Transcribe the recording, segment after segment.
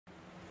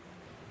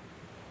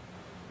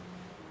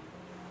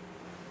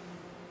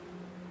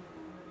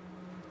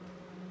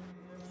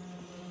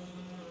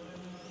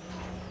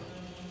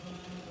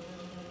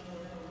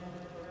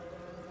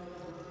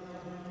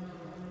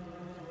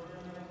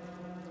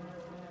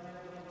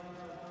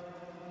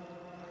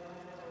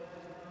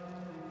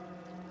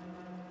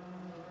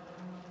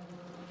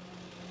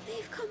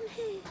We've come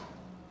here.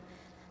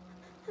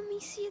 And we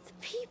see the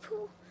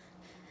people.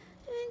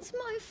 And it's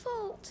my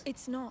fault.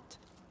 It's not.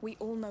 We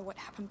all know what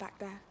happened back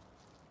there.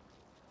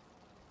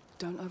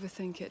 Don't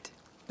overthink it.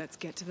 Let's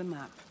get to the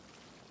map.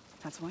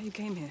 That's why you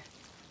came here.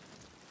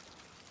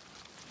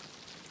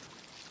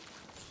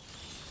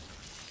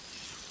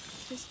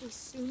 This will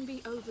soon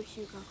be over,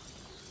 Hugo.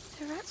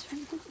 The rats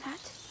won't want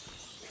that.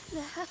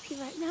 They're happy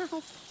right now.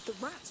 The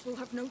rats will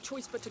have no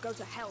choice but to go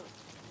to hell.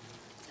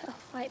 They'll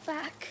fight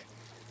back.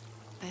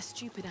 They're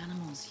stupid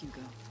animals, Hugo.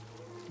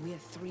 We are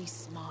 3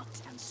 smart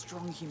and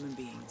strong human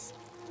beings.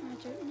 I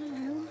don't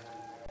know.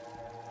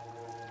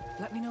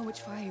 Let me know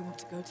which fire you want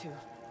to go to.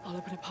 I'll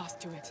open a path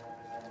to it.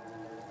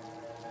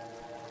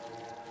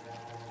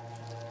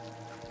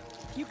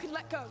 You can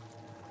let go.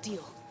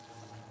 Deal.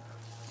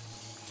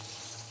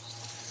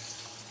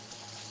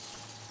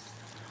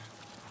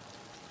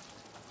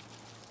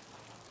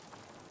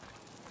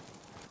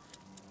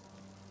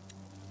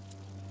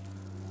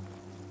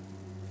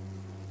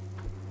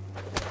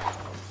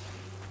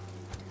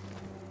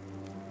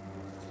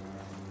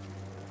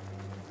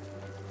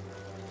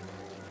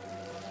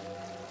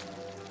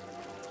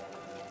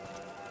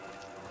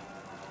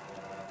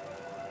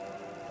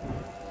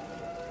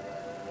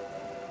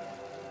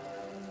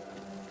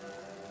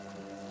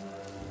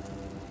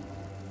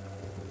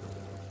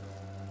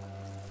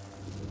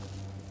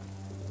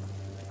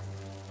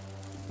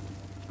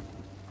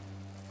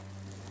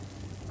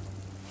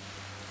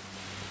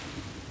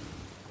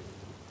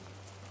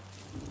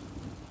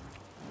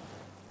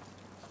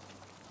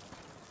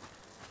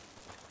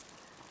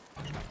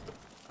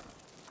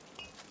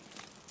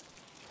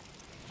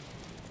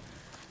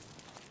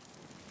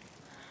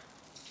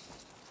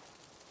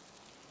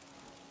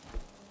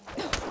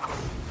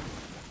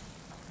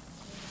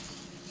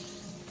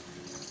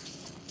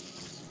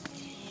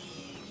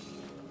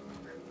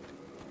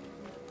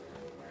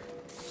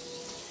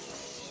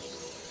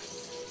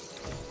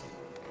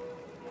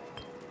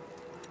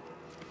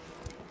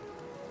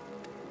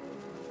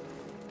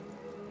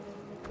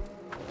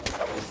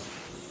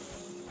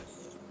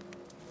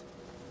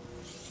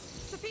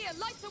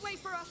 Light the way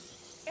for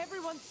us!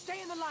 Everyone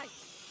stay in the light!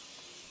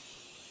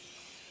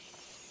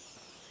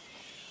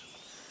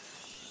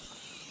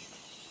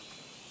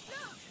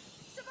 Look!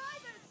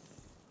 Survivors!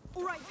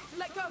 All right,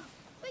 let go!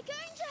 We're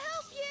going to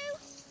help you!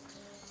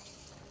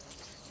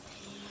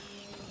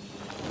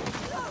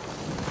 No!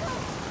 No!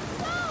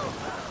 No!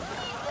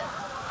 Leave them!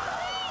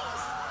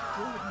 Please!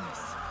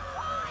 Goodness.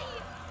 Why?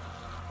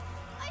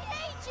 I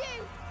hate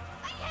you!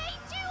 I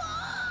hate you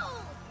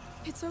all!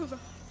 It's over.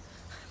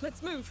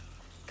 Let's move.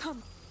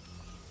 Come.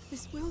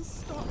 This will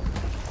stop.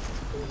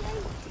 Too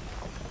late.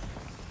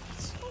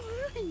 It's all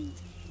ruined.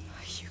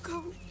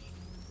 Hugo.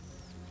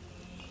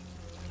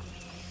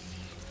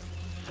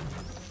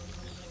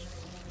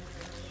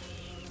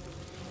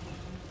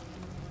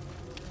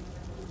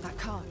 That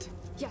cart.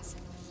 Yes,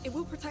 it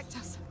will protect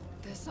us.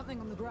 There's something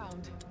on the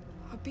ground.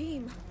 A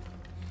beam.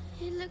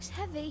 It looks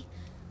heavy.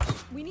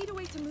 We need a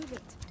way to move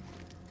it.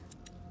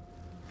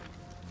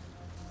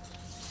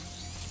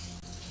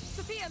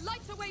 Sophia,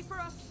 light the way for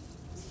us!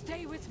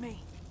 Stay with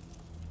me.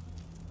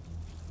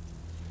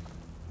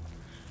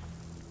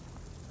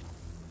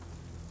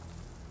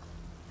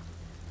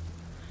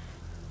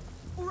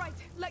 All right,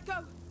 let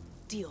go.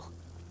 Deal.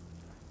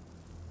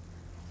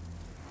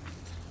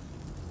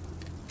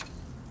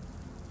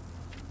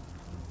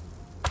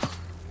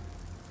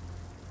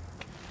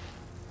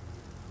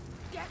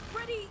 Get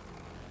ready.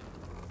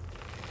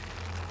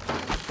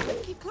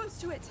 Keep close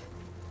to it.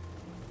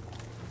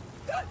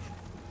 Good.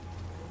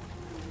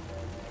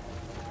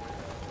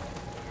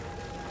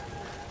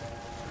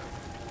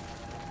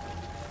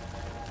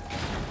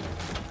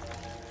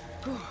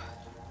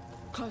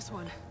 Close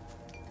one.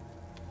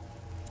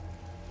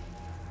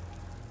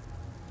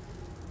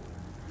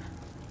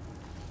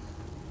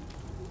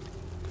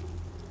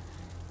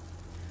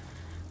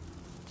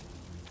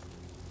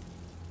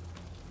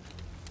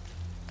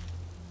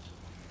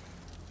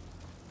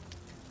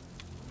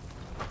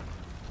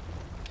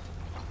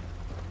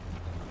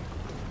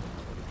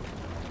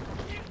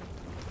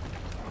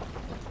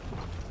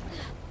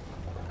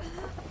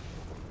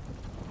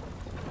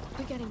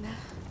 We're getting there.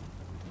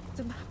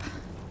 The map.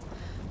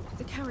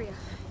 The carrier.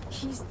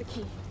 He's the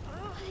key.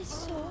 But it's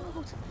so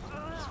old.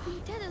 He's been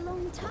dead a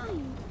long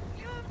time.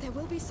 There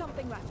will be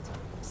something left.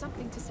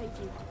 Something to save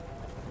you.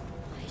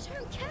 I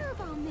don't care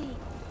about me.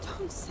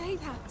 Don't say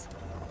that.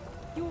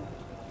 You're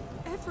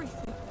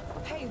everything.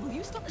 Hey, will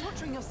you stop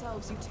torturing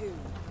yourselves, you two?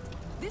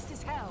 This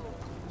is hell,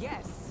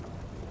 yes.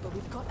 But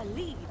we've got a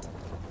lead,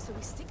 so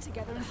we stick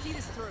together and see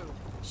this through.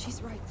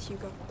 She's right,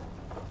 Hugo.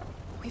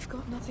 We've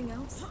got nothing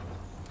else.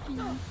 I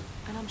know.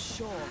 And I'm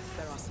sure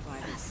there are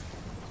survivors.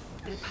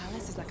 Their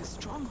palace is like a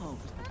stronghold.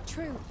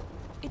 True.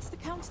 It's the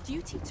Count's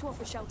duty to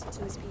offer shelter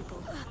to his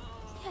people.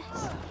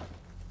 Yes.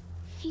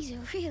 He's a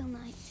real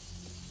knight.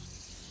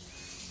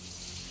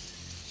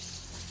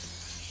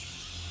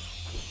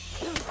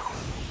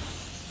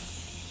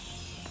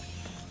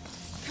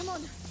 Come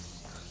on.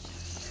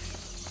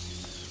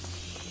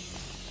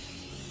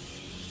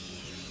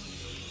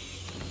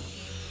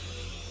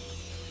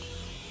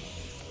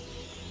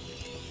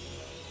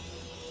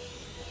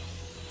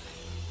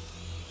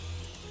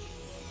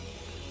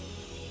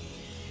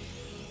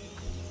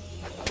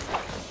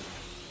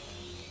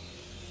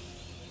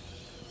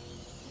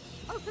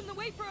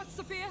 way for us,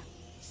 Sophia!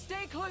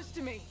 Stay close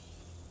to me!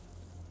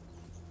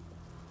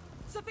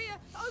 Sophia,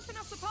 open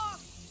us a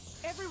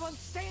path! Everyone,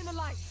 stay in the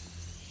light!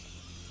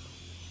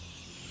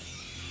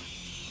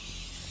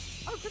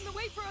 Open the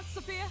way for us,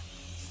 Sophia!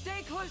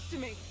 Stay close to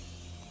me!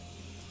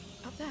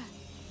 Up there.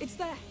 It's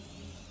there.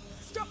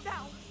 Stop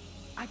now!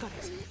 I got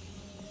it.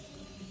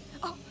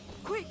 Oh,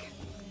 quick!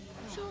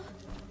 Sure.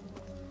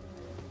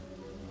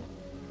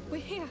 We're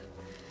here.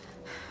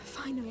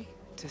 Finally.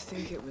 To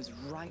think it was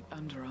right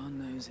under our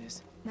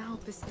noses. Now,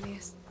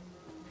 Basilius.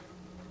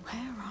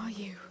 Where are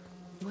you?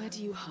 Where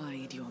do you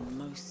hide your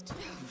most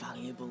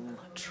valuable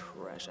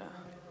treasure?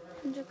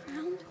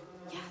 Underground?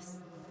 Yes.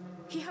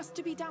 He has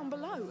to be down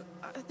below.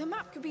 The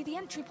map could be the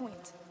entry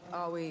point.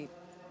 Are we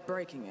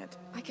breaking it?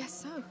 I guess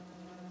so.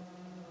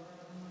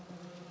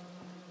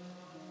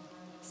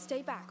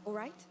 Stay back, all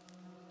right?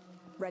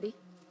 Ready?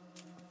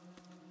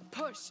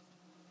 Push!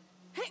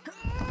 Hey!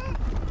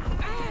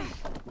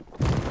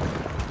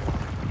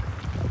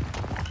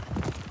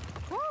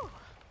 Whoa!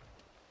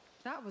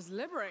 That was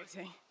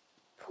liberating.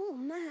 Poor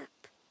map.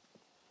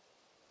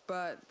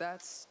 But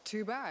that's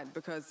too bad,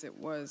 because it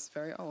was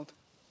very old.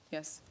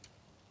 Yes.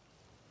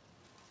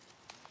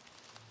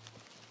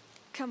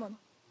 Come on.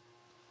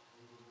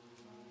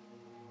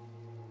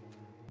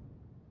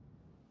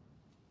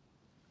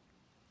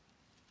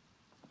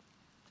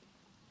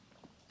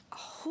 A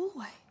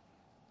hallway.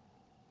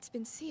 It's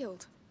been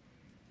sealed.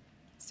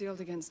 Sealed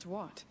against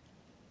what?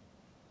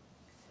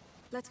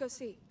 Let's go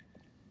see.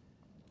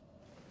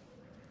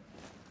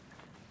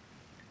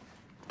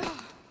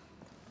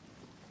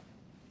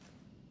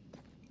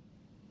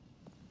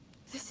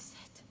 This is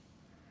it.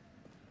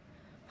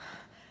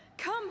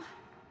 Come!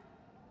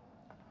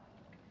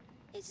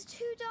 It's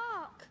too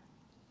dark.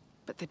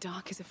 But the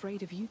dark is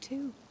afraid of you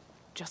too.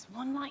 Just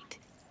one light,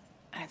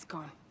 and it's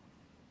gone.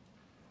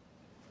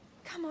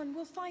 Come on,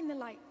 we'll find the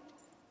light.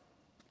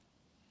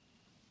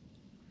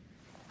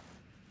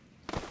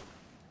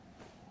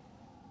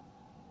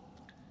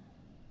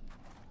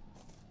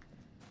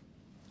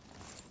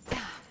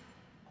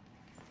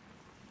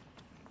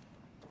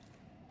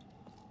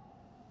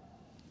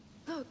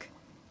 Look,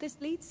 this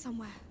leads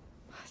somewhere.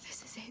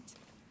 This is it.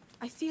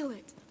 I feel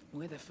it.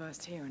 We're the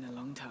first here in a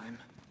long time.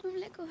 Don't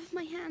let go of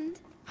my hand.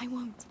 I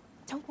won't.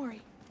 Don't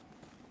worry.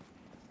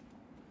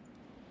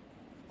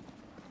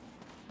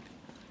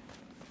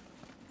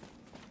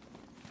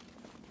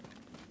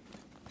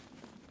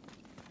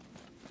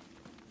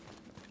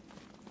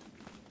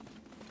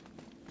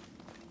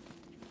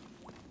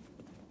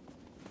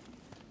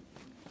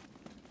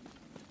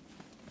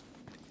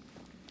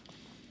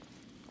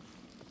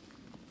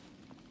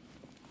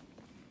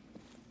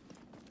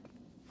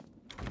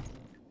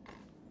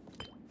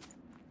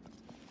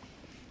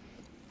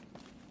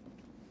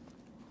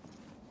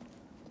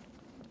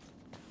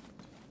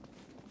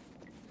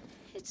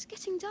 It's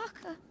getting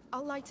darker.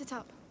 I'll light it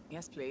up.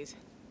 Yes, please.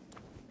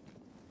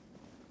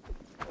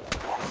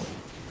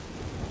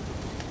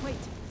 Wait,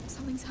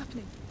 something's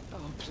happening.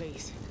 Oh,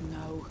 please,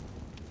 no.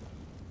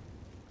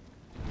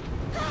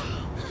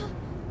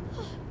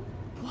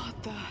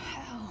 What the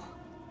hell?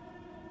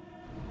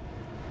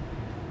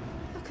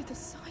 Look at the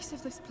size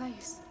of this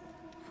place.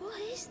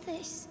 What is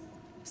this?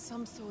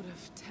 Some sort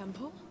of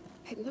temple?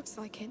 It looks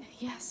like it,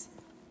 yes.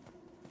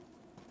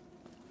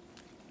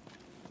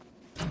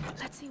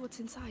 Let's see what's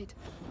inside.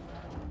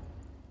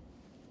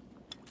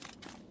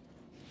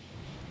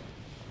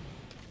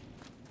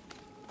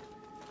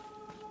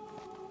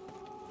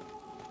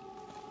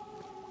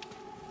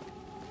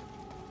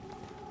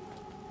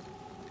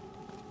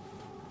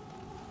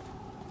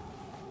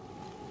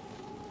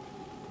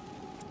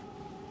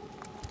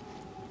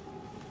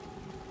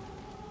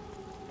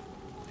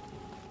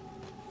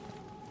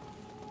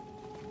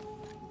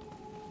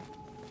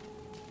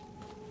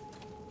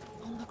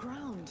 On the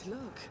ground, look.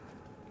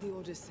 The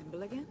Order's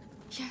symbol again?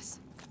 Yes,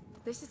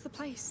 this is the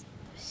place.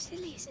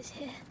 Basilius is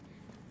here.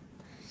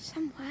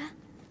 Somewhere.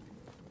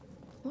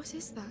 What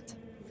is that?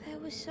 There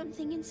was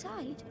something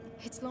inside.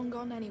 It's long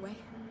gone anyway.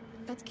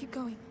 Let's keep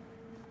going.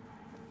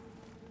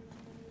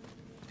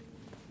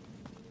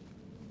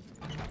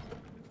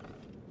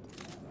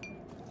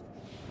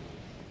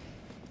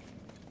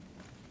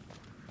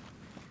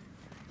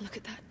 Look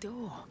at that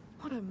door.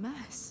 What a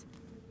mess.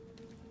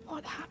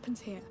 What happened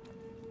here?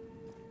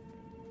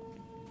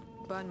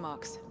 Burn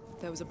marks.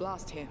 There was a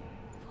blast here.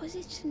 Was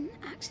it an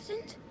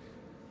accident?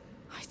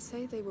 I'd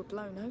say they were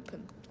blown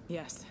open.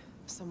 Yes,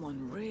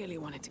 someone really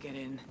wanted to get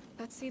in.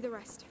 Let's see the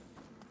rest.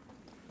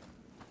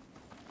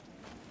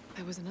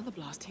 There was another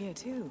blast here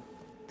too.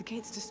 The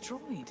gate's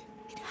destroyed.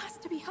 It has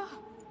to be her.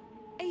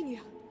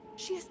 Aelia.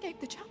 She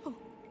escaped the chapel.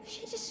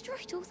 She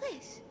destroyed all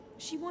this.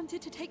 She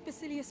wanted to take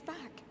Basilius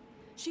back.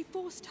 She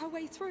forced her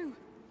way through.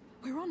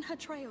 We're on her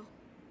trail.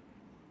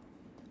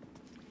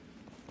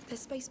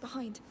 There's space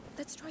behind.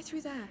 Let's try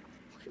through there.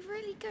 We're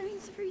really going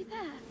through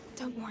there.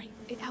 Don't worry.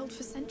 It held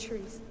for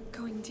centuries.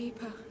 Going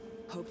deeper.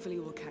 Hopefully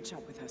we'll catch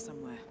up with her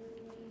somewhere.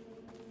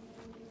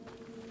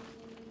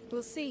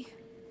 We'll see.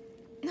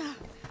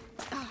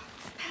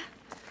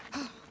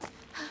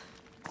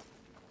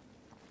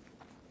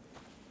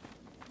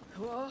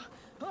 Whoa.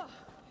 Oh.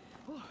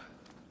 Oh.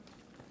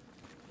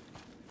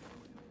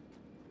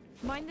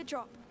 Mind the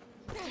drop.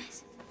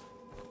 Yes.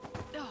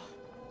 Oh.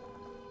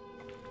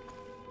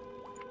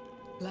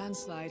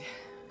 Landslide.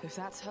 If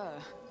that's her,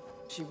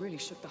 she really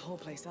shook the whole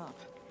place up.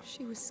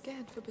 She was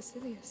scared for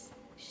Basilius.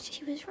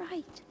 She was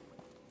right.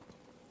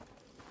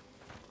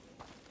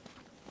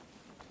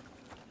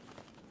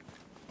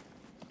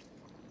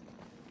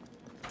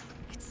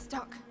 It's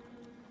stuck.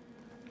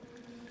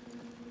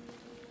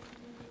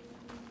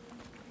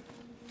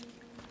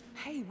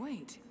 Hey,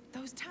 wait.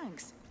 Those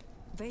tanks.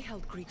 They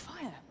held Greek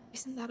fire.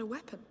 Isn't that a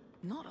weapon?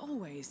 Not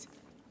always.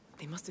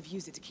 They must have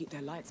used it to keep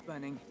their lights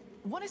burning.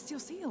 What is still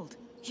sealed?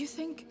 You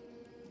think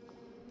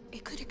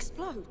it could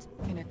explode?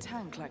 In a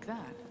tank like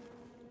that?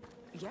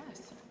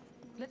 Yes.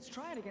 Let's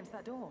try it against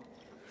that door.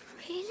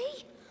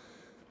 Really?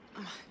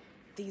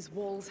 These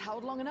walls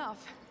held long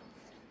enough.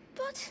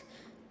 But...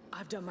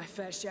 I've done my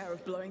fair share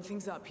of blowing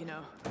things up, you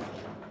know.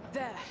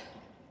 There.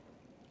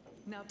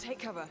 Now take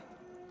cover.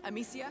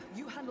 Amicia,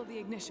 you handle the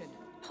ignition.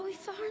 Are we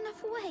far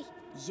enough away?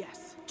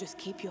 Yes, just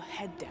keep your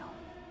head down.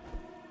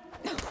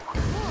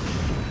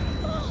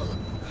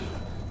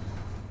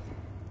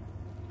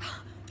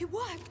 It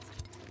worked!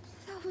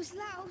 That was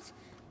loud.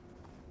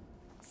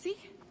 See?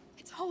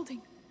 It's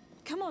holding.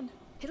 Come on,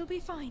 it'll be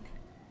fine.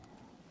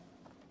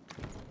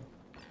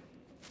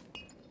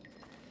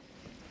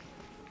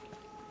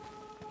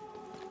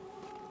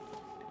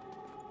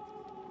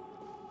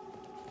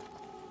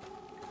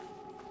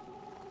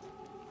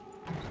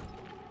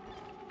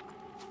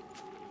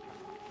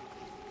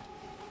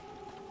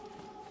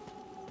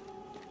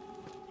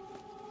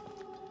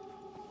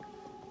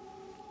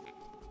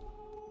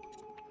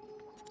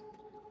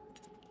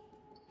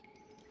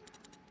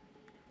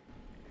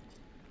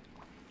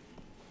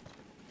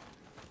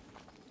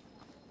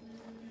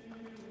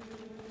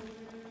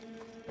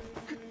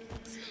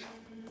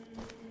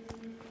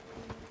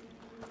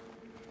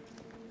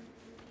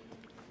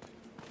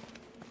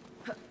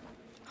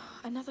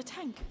 Another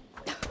tank.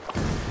 I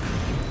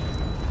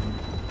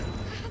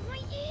have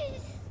my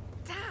ears.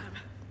 Damn!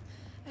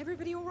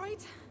 Everybody all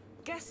right?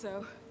 Guess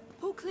so.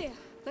 All clear.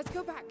 Let's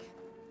go back.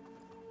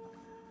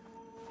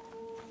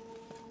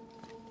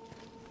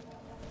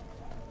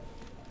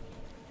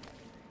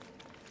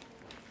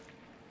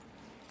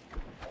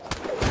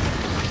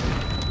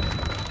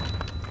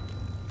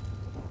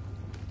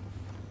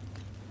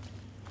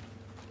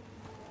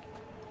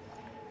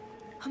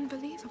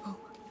 Unbelievable.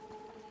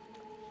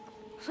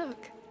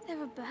 Look.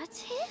 There are birds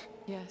here?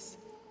 Yes.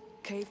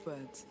 Cave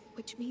birds.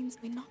 Which means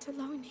we're not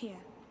alone here.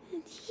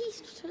 And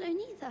he's not alone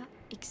either.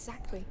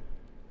 Exactly.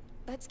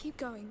 Let's keep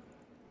going.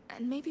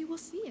 And maybe we'll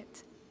see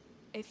it.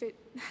 If it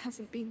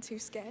hasn't been too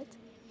scared.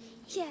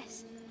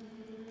 Yes.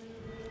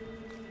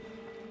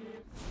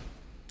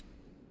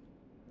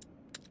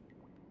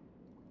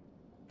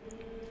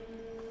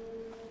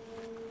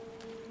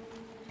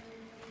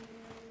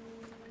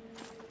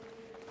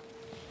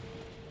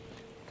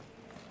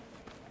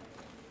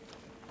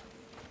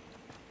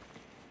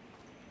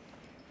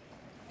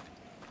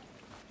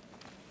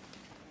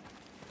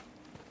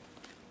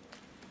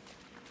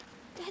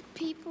 Dead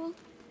people.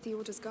 The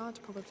Order's guard,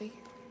 probably.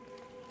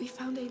 We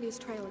found Aelia's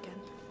trail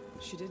again.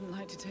 She didn't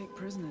like to take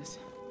prisoners.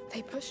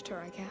 They pushed her,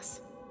 I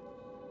guess.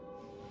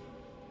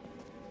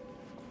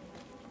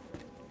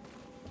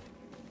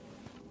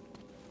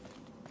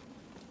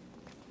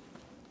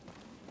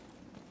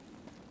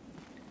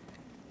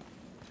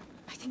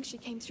 I think she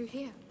came through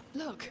here.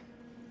 Look!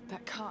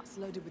 That cart's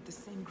loaded with the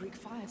same Greek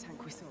fire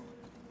tank we saw.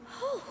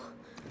 Oh!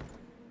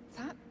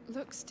 That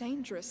looks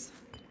dangerous.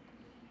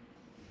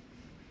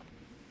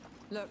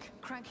 Look,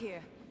 crank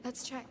here.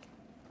 Let's check.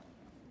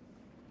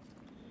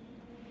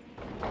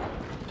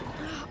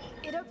 Ah,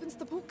 it opens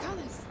the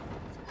portcullis.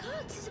 The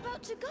cart is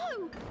about to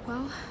go.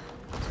 Well,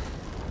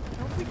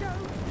 Off we go!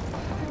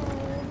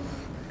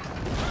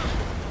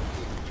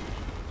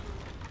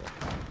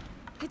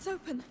 it's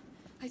open,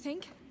 I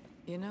think.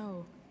 You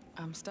know,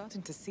 I'm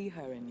starting to see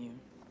her in you.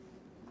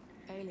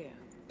 Aelia.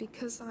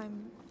 Because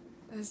I'm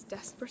as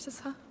desperate as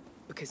her?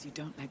 Because you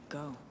don't let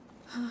go.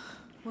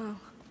 Well.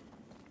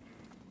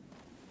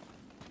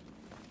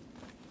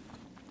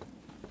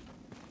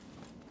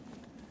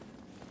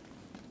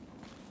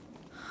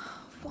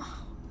 Wow.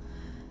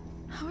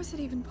 How is it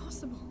even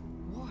possible?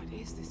 What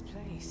is this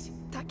place?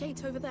 That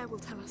gate over there will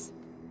tell us.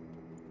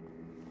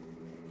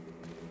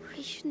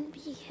 We shouldn't be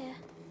here.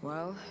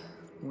 Well,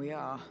 we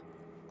are.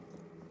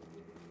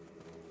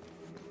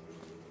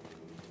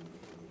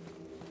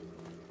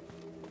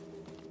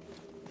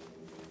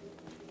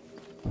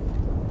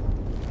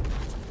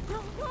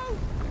 Whoa!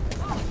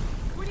 Oh,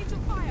 we need to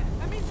fire!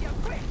 Amicia,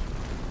 quick!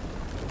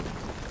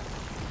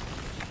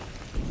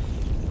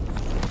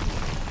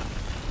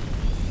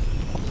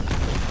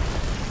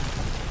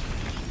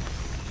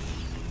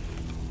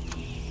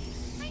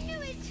 I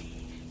knew it!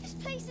 This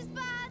place is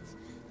bad!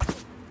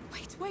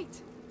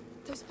 Wait!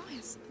 Those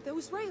fires,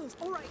 those rails,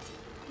 all right.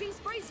 These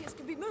braziers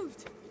can be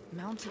moved.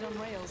 Mounted on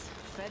rails,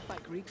 fed by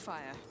Greek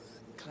fire.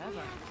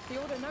 Clever.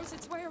 The Order knows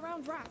its way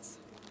around rats.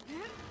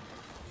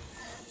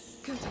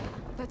 Good.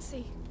 Let's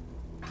see.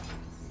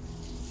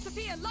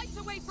 Sophia, light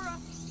the way for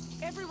us!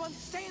 Everyone,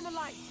 stay in the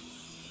light!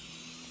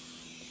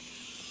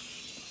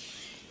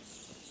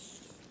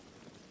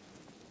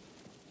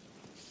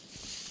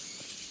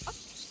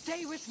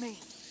 Stay with me.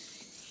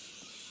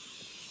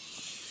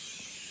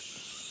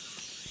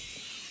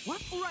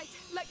 What? All right,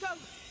 let go.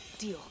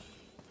 Deal.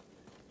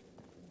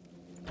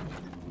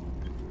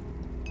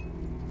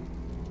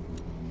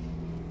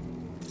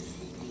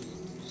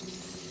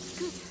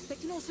 Good. They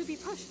can also be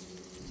pushed.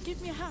 Give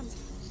me a hand.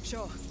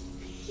 Sure.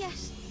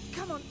 Yes.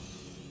 Come on.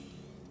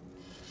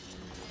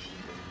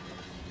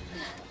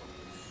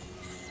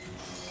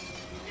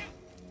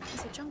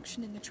 There's a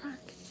junction in the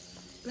track.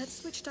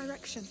 Let's switch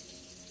direction.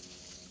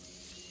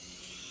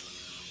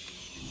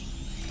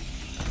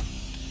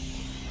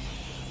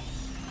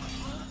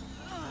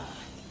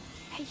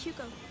 Hey,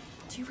 Hugo.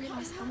 Do you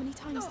realize how many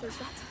times those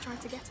rats have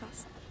tried to get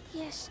us?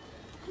 Yes,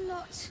 a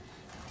lot.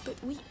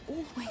 But we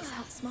always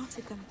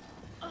outsmarted them.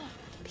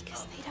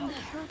 Because they don't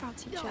care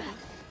about each other.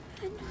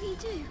 And we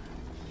do.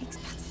 That's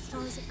as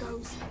far as it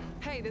goes.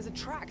 Hey, there's a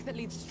track that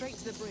leads straight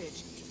to the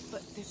bridge.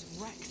 But this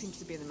wreck seems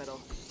to be in the middle.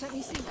 Let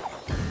me see.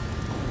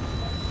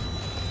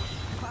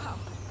 Wow.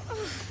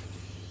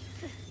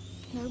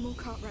 No more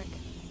cart wreck.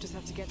 Just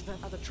have to get to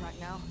that other track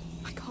now.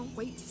 I can't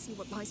wait to see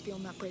what lies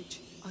beyond that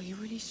bridge. Are you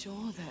really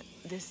sure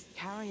that this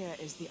carrier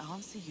is the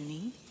answer you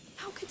need?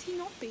 How could he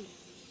not be?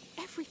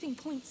 Everything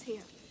points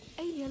here.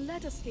 Aelia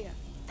led us here.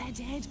 They're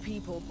dead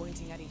people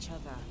pointing at each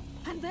other.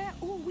 And they're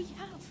all we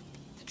have.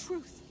 The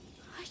truth.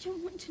 I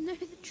don't want to know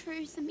the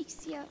truth,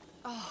 Amicia.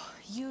 Oh,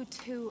 you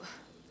too.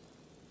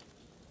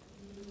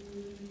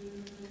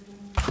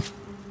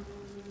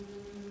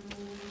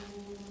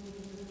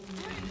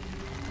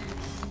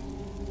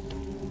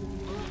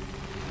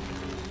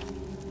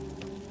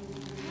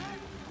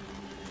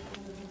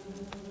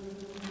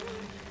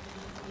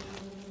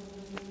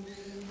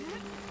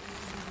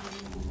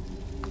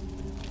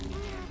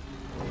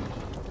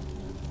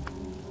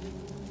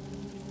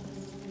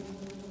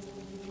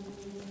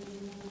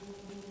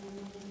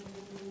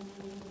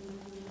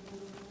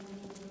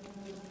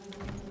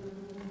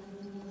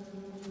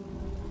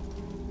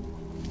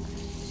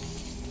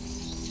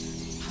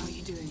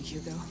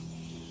 Hugo.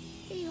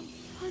 Feel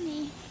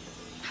funny.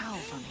 How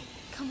funny?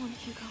 Come on,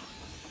 Hugo.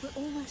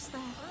 We're almost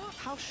there.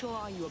 How sure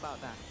are you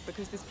about that?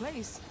 Because this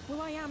place...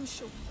 Well, I am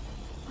sure.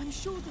 I'm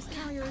sure this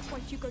carrier is why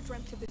Hugo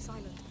dreamt of this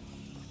island.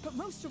 But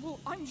most of all,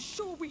 I'm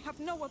sure we have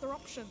no other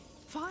option.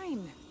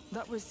 Fine.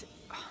 That was...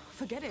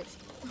 forget it.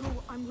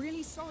 Oh, I'm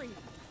really sorry.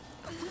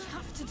 But we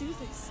have to do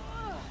this.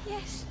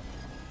 Yes.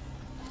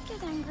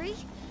 Get angry.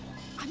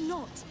 I'm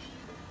not.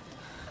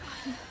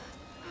 I'm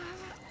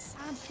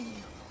sad for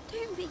you.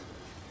 Don't be.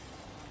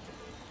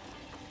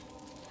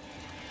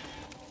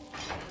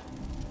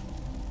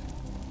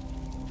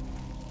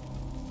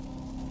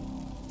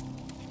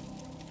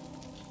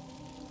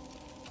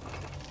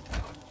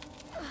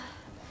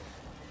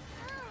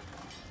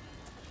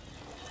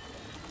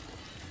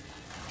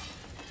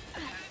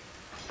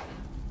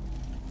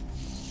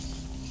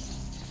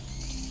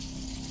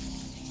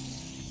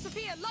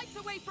 Sophia, light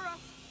the way for us!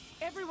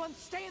 Everyone,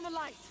 stay in the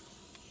light!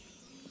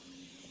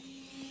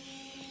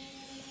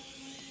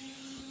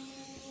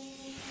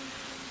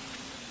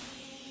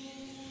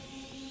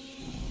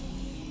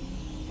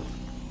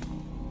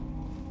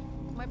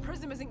 My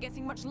prism isn't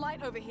getting much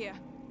light over here.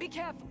 Be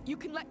careful, you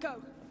can let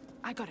go.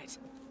 I got it.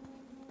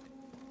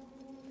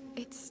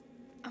 It's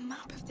a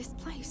map of this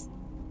place.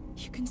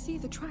 You can see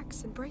the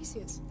tracks and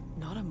braziers.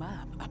 Not a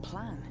map, a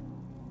plan.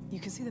 You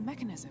can see the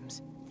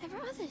mechanisms. There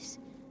are others.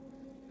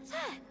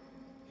 There.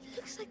 It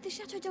looks like the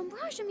Chateau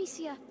d'Ombrage,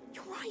 Amicia.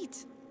 You're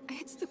right.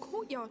 It's the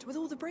courtyard with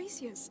all the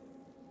braziers.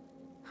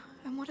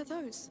 And what are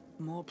those?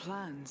 More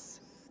plans.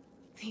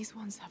 These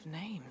ones have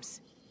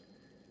names.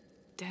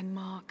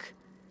 Denmark,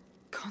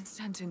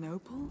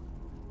 Constantinople?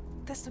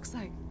 This looks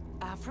like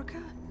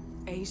Africa?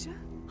 Asia?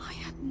 I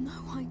had no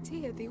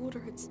idea the Order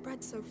had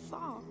spread so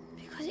far.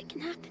 Because it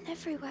can happen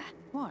everywhere.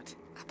 What?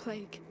 A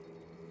plague.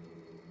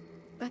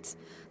 Let's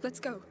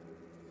go.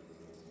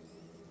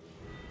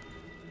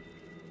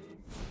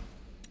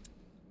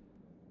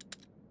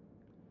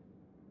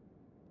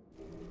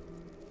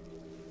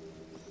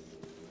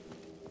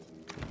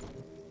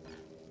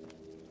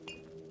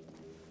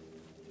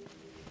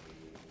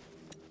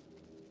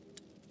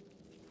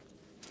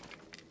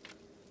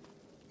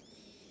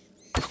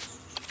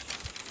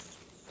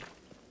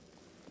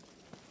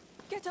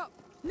 Get up!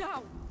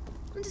 Now!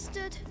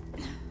 Understood.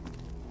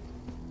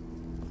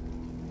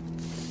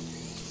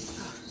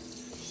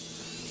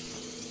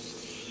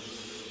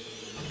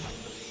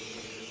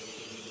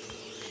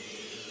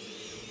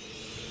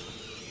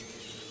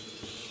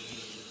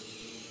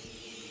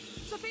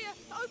 Sophia,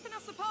 open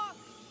us a path!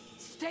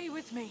 Stay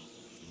with me.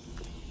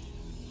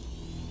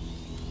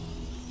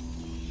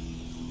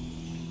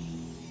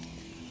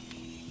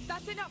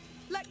 That's enough!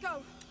 Let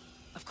go!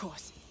 Of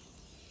course.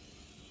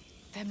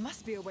 There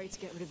must be a way to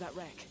get rid of that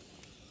wreck.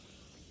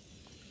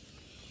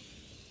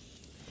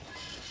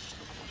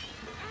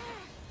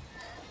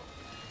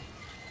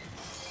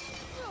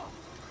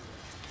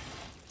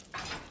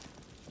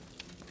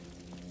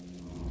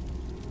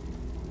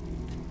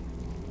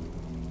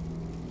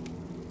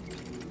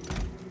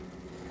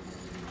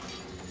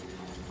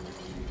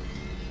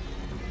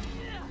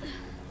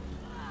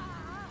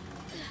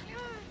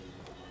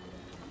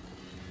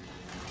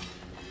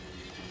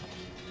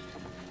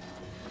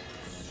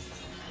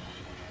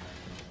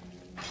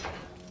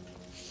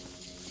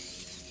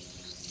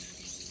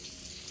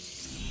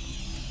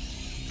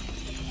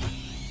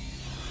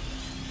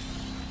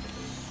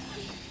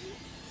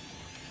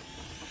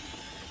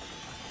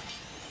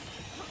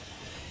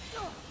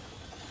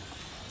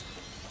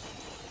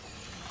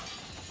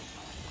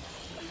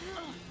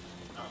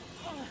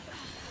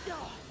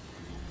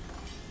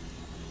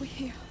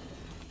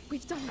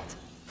 We've done it.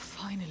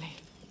 Finally.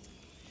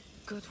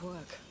 Good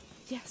work.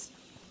 Yes.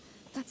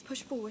 Let's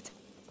push forward.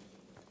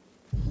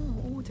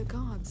 More Order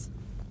guards.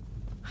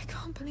 I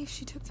can't believe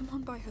she took them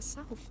on by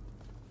herself.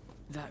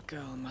 That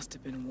girl must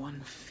have been one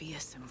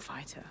fearsome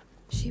fighter.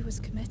 She was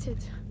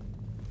committed.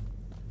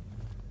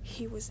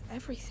 He was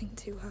everything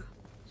to her.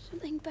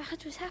 Something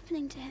bad was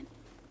happening to him.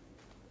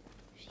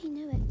 She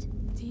knew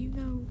it. Do you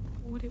know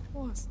what it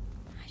was?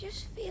 I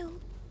just feel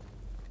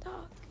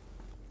dark.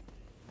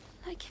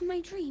 Like in my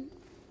dream.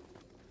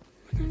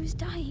 When I was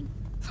dying.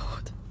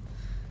 Lord,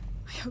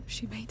 I hope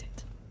she made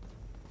it.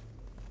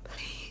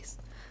 Please,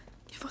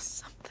 give us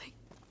something.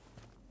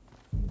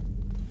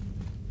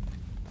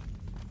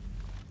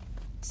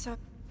 Sir.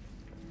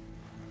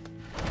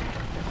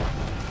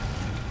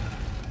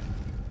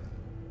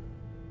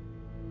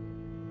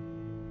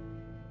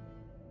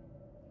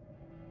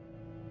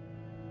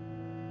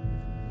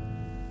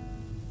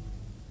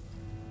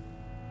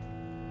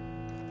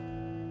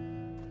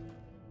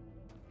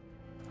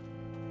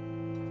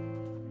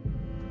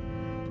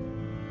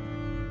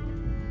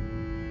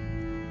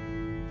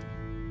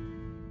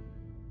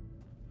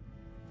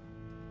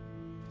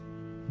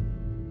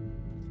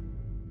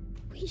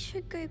 We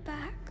should go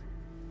back.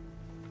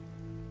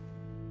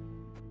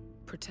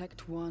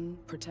 Protect one,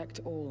 protect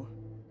all.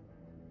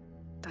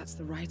 That's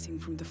the writing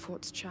from the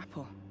fort's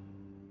chapel.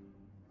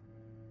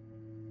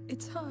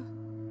 It's her.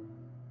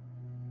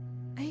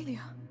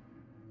 Aelia.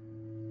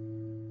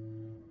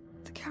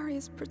 The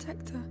carrier's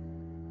protector.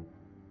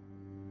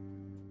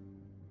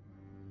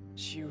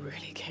 She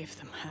really gave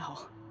them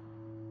hell.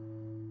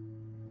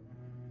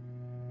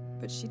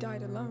 But she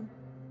died alone.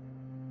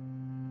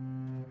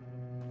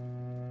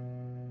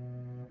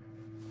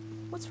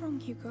 What's wrong,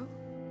 Hugo?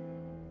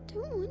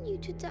 Don't want you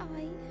to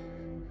die.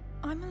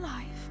 I'm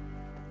alive.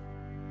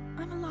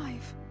 I'm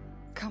alive.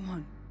 Come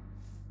on.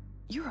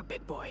 You're a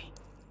big boy.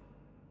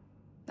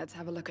 Let's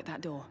have a look at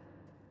that door.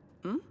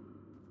 Hmm?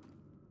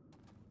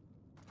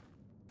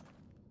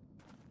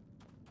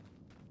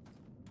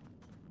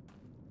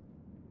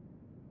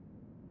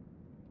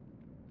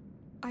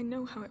 I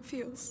know how it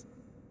feels.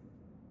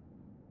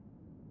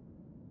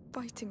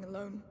 Fighting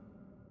alone.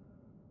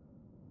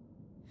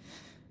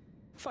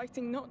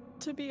 Fighting not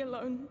to be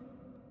alone.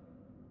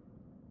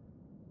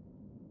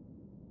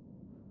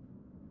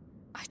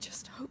 I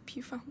just hope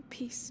you found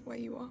peace where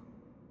you are.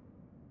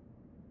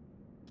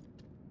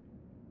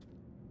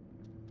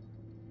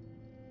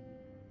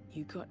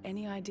 You got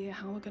any idea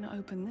how we're gonna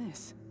open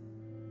this?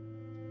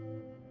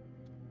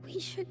 We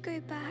should go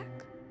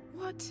back.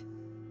 What?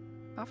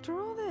 After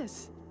all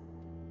this?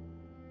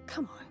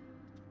 Come on.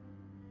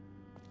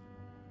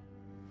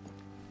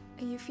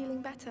 Are you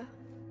feeling better?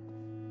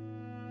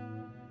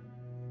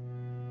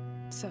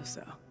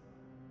 So-so.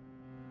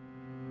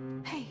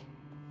 Hey,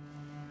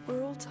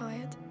 we're all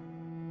tired,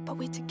 but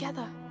we're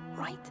together,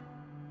 right?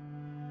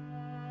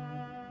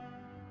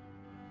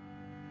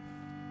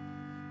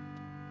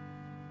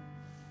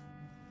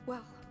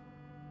 Well,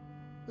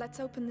 let's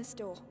open this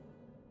door.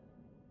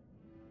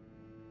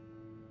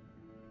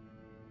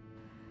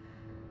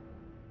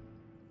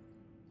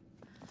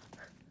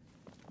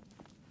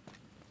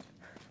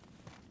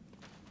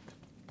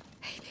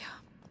 Aelia,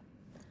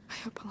 I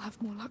hope I'll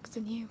have more luck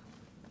than you.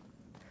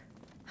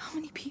 How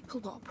many people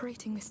were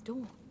operating this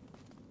door?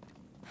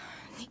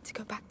 I need to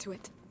go back to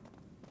it.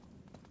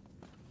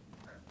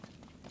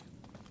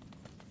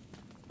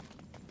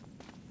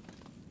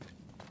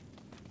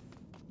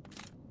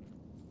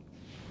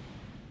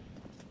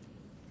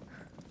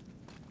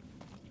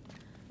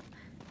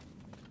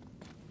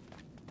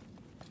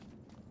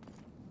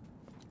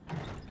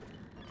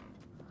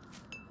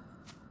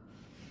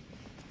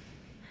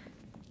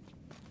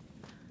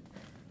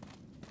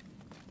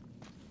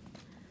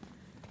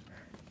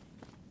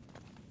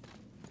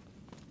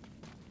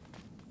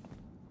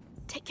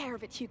 Take care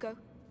of it, Hugo.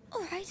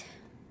 All right.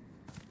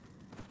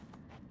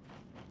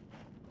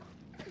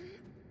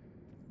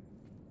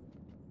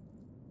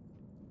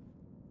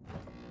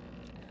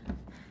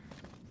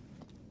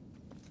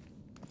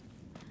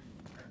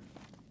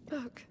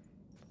 Look.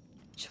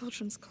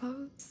 Children's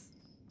clothes,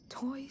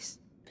 toys.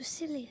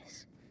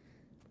 Basilius.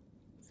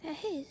 They're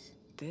his.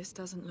 This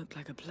doesn't look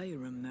like a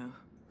playroom, though.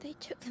 They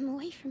took them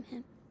away from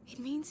him. It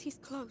means he's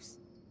close.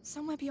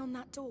 Somewhere beyond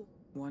that door.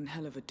 One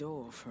hell of a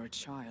door for a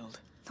child.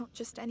 Not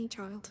just any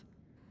child.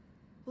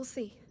 We'll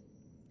see.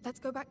 Let's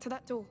go back to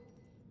that door.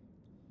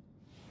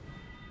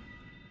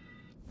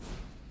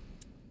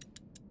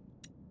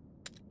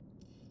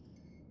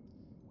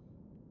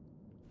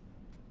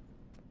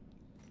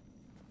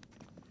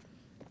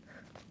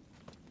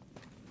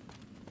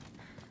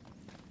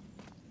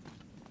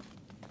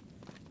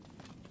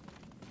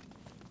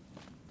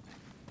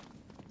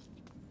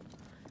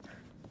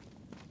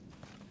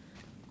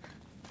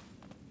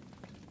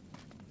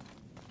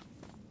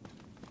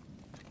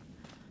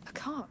 A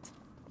cart.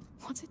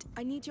 What's it?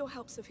 I need your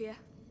help, Sophia.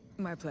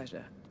 My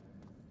pleasure.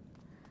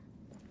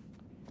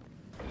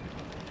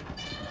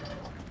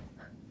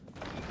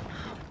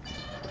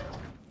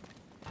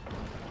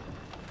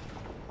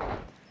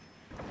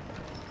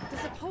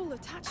 There's a pole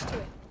attached to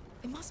it.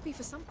 It must be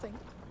for something.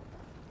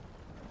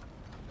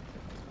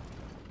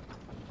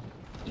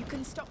 You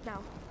can stop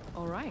now.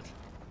 All right.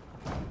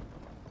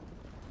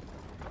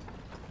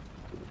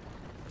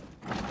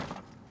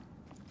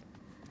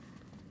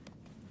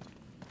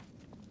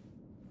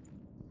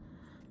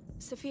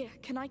 Sophia,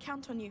 can I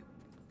count on you?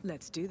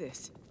 Let's do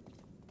this.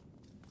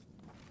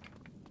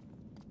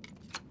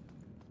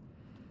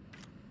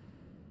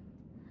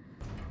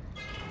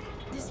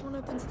 This one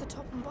opens the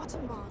top and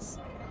bottom bars.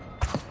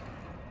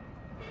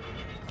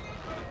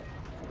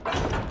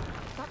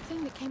 That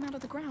thing that came out of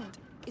the ground,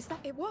 is that...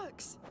 It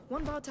works!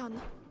 One bar done.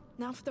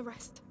 Now for the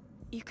rest.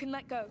 You can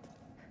let go.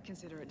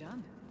 Consider it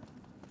done.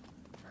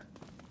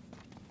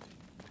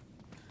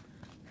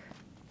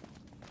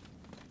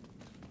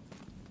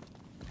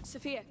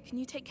 Sophia, can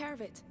you take care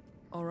of it?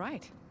 All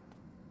right.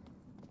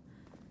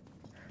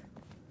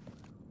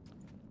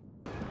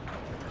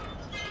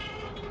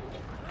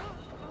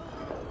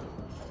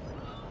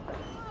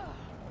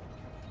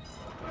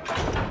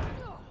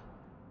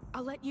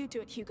 I'll let you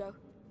do it, Hugo.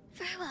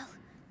 Very well.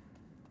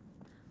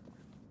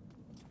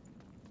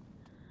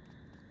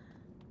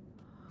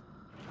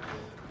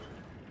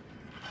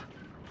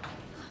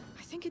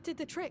 I think it did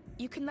the trick.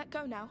 You can let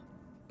go now.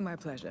 My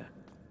pleasure.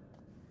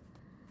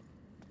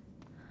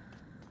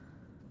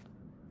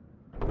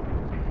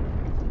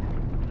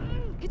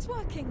 It's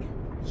working!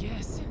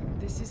 Yes,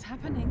 this is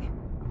happening.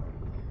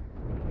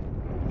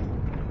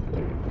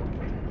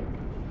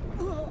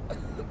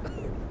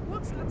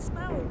 What's that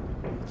smell?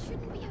 It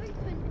shouldn't be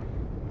open.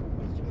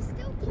 You can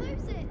still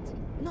close it.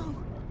 No,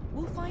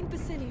 we'll find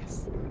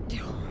Basilius.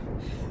 Oh,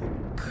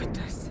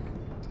 goodness.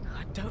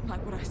 I don't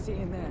like what I see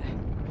in there.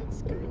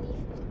 It's going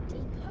even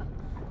deeper.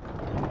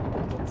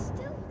 We can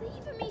still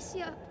leave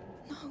Amicia.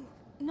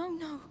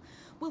 No.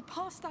 We'll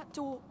pass that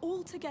door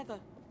all together.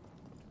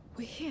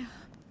 We're here.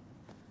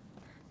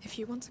 If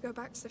you want to go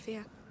back,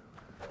 Sophia,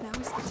 now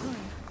is the time.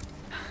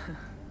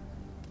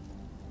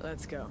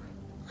 Let's go.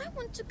 I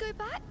want to go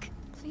back.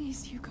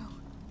 Please, Hugo.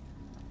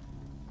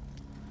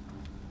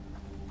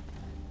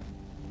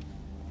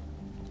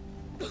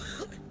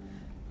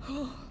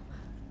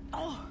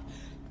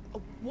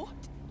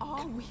 What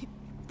are we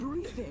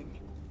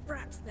breathing?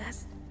 Rat's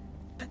nest.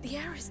 But the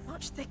air is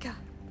much thicker.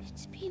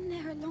 It's been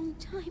there a long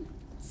time.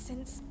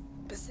 Since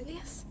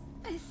Basilius?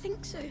 I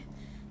think so.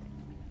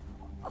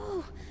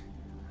 Oh,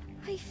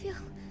 I feel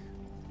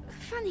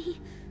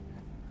funny.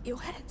 Your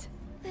head.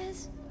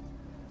 There's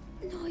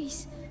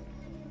noise.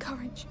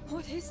 Courage.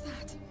 What is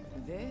that?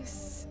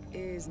 This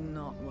is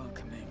not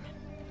welcoming.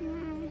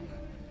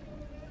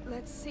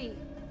 Let's see.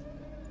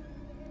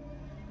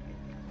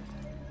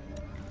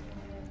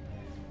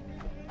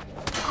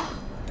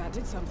 That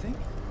did something.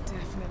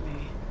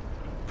 Definitely.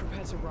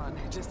 Prepare to run,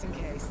 just in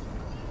case.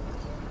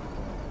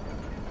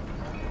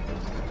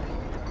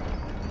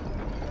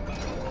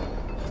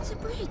 It's a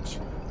bridge.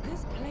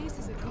 This place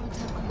is a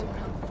goddamn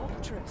underground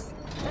fortress.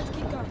 Let's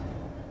keep going.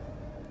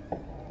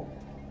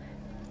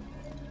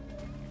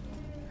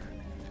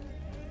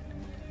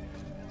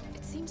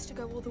 It seems to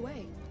go all the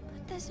way.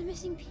 But there's a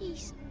missing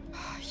piece.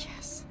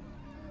 Yes.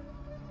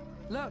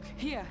 Look,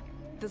 here.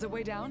 There's a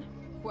way down.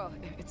 Well,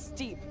 it's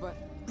steep, but...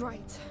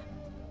 Right.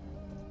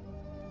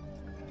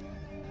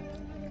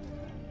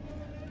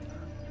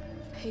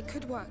 It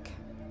could work.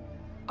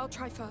 I'll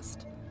try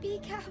first. Be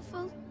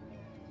careful.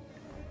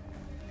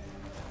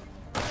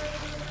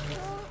 Amicia,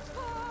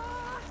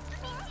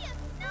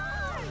 no!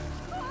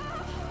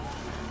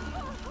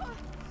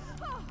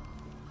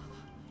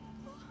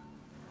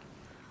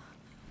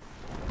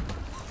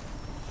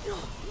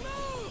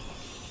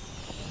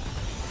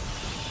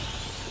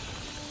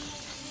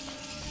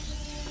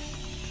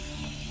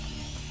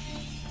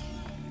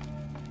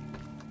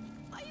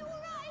 Are you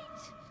all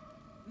right?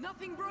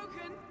 Nothing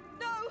broken.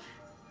 No!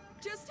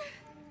 Just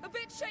a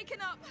bit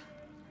shaken up.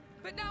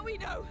 But now we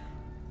know.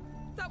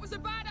 That was a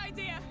bad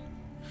idea.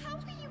 How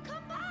will you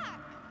come back?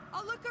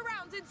 I'll look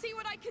around and see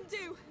what I can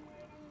do.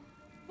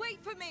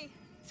 Wait for me.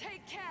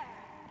 Take care.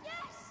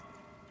 Yes!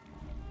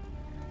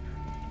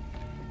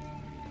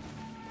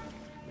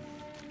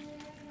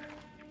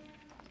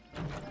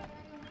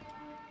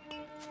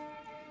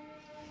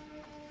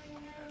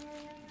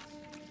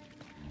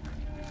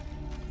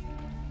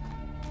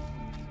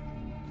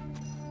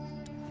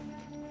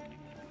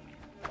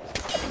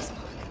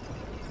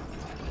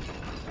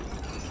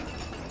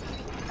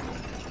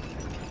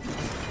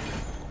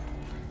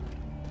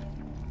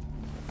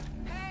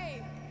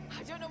 Hey!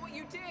 I don't know what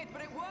you did,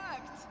 but it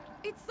worked!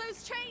 It's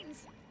those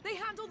chains. They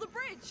handle the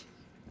bridge.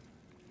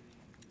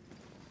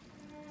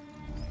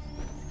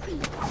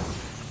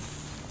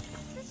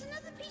 There's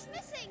another piece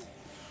missing!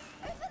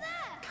 Over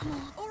there! Come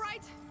on. All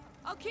right.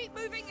 I'll keep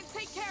moving and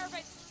take care of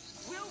it.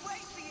 We'll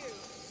wait for you!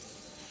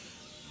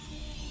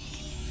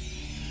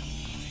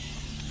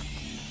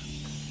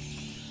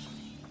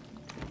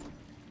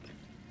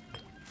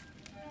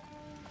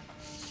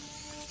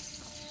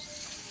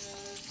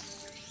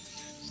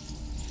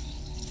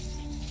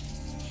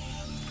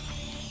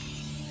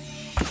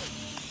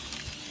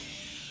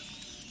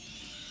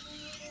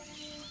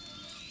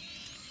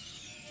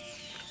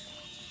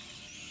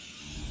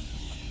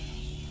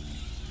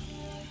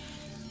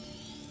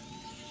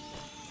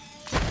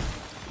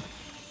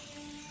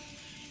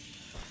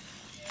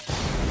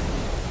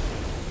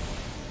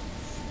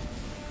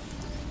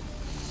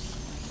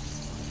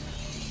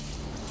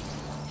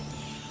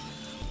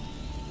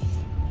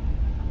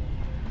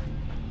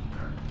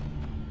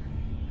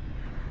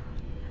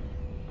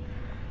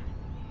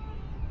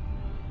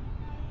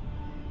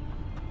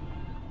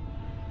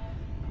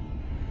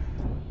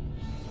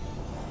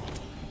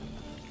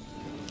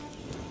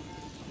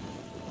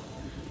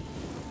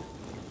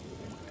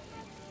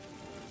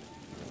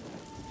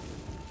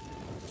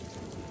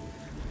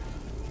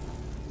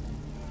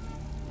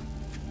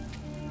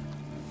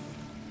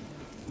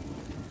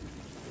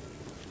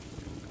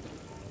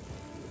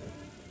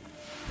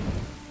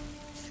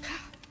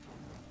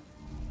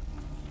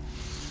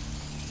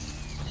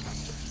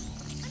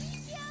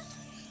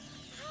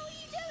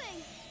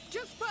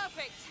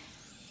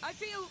 I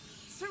feel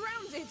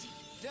surrounded.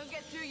 Don't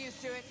get too used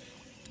to it.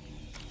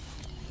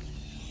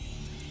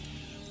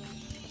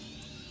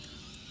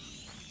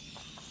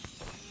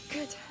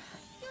 Good.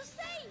 You're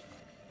safe!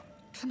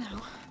 For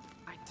now.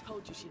 I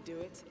told you she'd do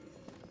it.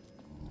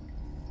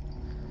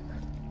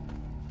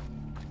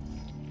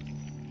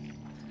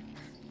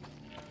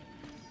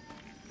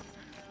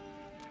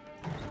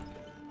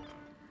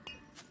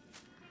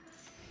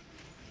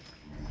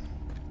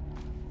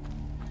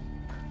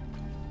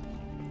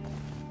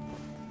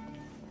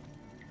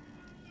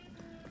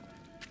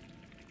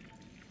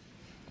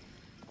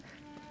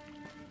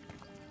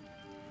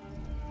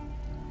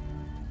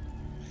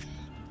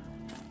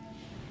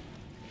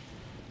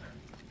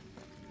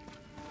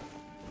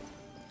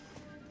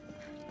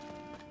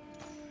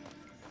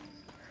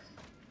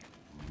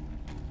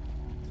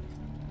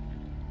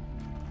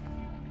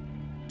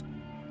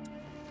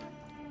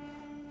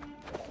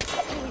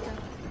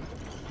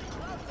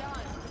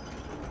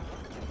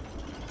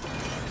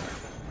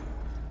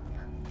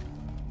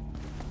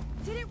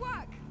 Did it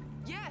work?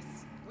 Yes!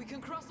 We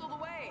can cross all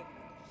the way!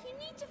 You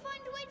need to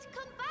find a way to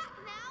come back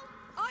now!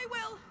 I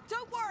will!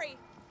 Don't worry!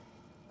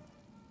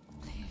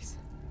 Please,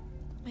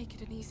 make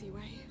it an easy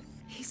way.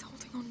 He's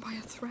holding on by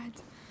a thread.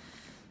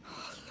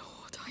 Oh,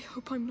 Lord, I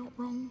hope I'm not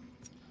wrong.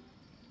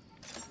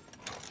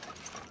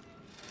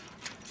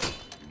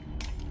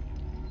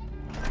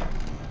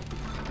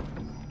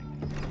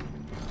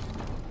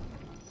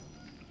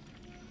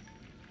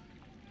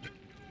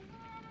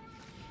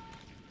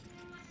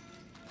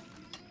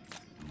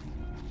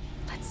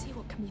 Let's see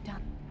what can be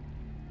done.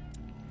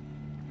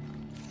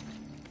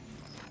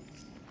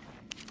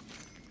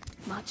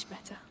 Much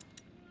better.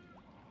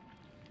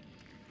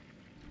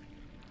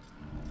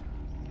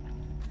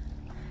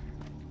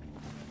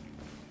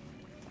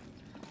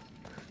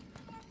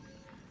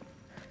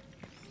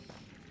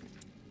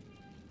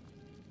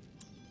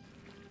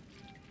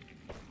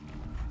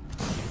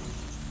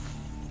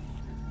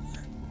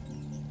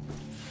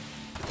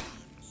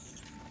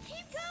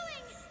 Keep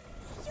going!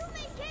 You'll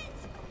make it!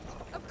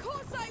 Of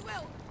course I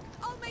will!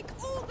 I'll make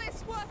all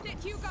this worth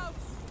it, Hugo!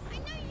 I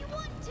know you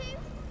want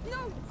to!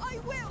 No, I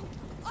will!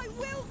 I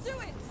will do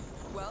it!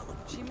 Well,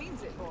 she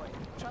means it, boy.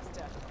 Trust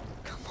her.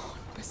 Come on,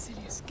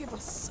 Basilius, give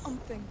us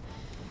something.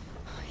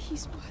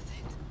 He's worth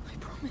it, I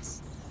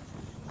promise.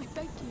 I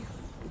beg you.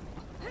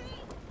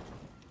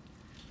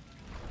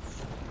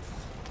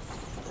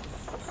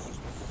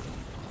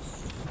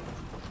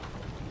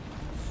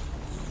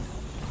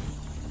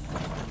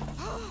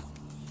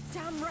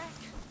 Damn wreck!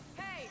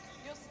 Hey,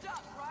 you're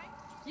stuck, right?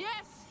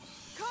 Yes!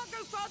 Can't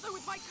go further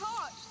with my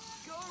cart!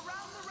 Go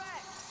around the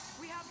wreck!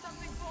 We have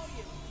something for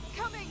you!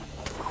 Coming!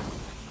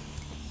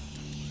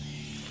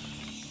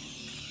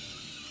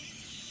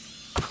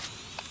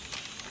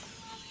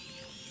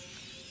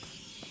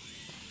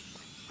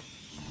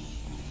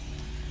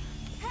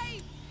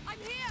 Hey! I'm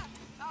here!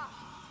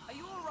 Ah, are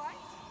you alright?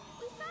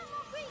 We found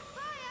more Greek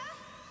fire!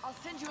 I'll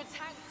send you a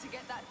tank to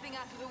get that thing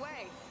out of the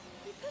way.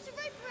 We put a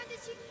rope around it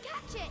so you can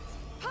catch it!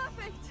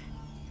 Perfect!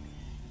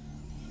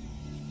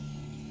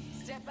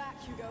 Step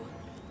back, Hugo.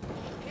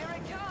 Here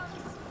it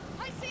comes!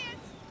 I see it!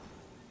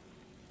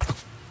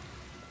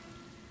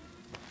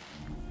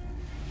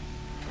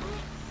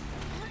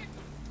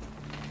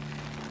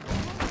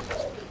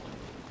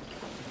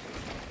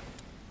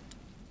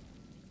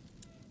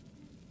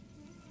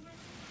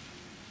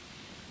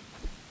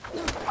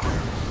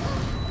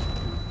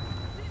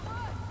 It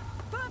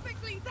worked!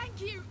 Perfectly, thank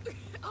you!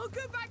 I'll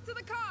go back to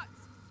the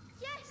carts!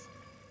 Yes!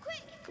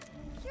 Quick!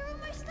 You're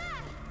almost there!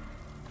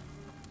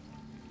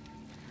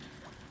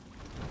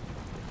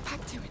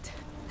 Back to it.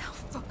 Now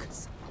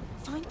focus.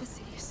 Find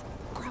Basilius.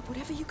 Grab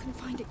whatever you can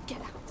find and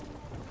get out.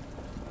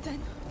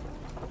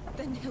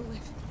 Then he'll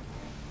live.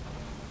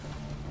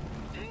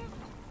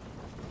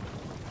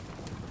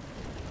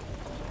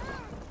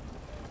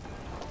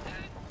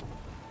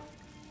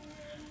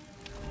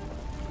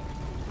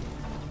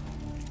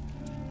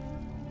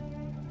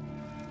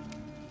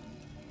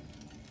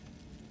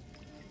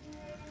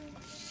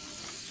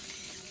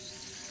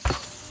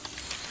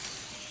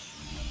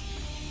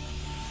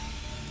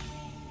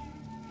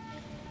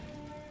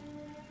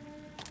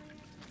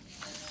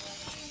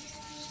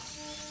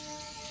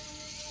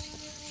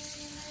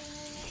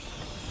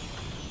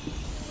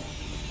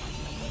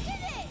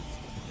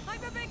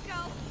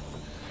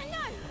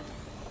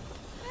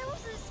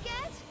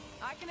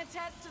 I can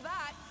attest to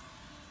that.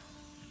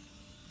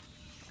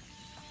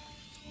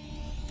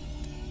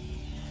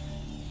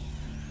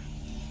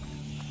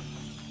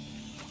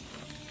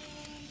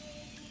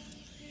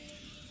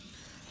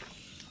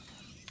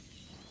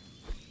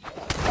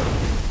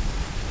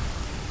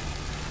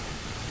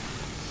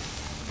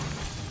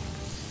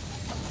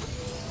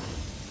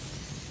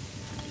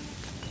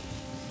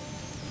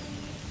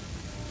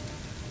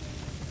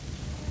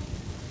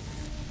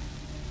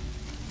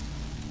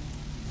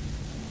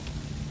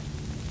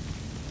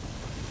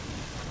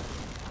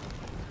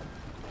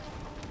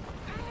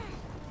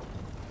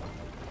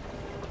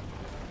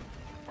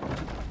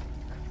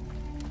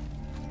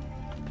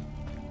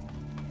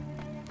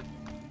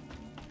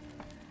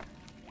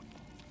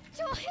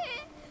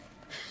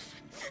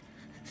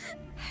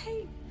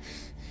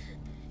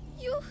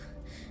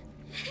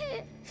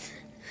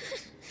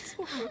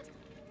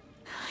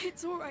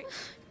 It's all right.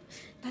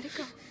 Let it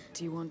go.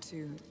 Do you want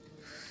to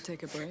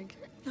take a break?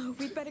 No,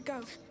 we'd better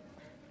go.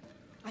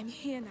 I'm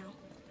here now.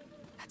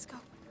 Let's go.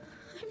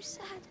 I'm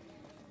sad.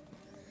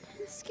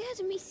 I'm scared,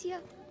 Amicia.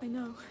 I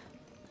know.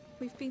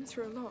 We've been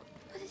through a lot.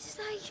 But it's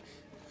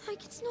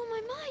like it's not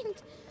my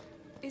mind.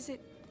 Is it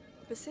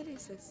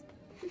Basilius's?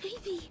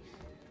 Maybe.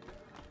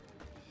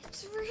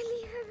 It's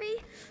really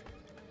heavy.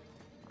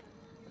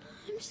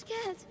 I'm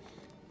scared.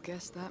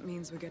 Guess that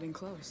means we're getting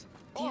close.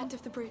 The end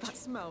of the bridge. That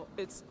smell,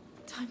 it's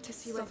Time to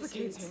see where this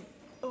leads. suffocating.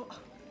 Oh.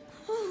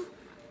 Oh,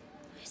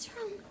 it's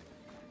wrong.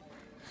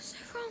 So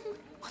wrong.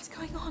 What's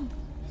going on?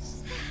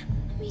 It's there,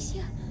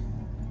 Amicia.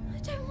 I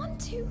don't want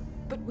to.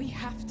 But we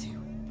have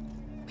to.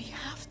 We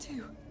have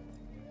to.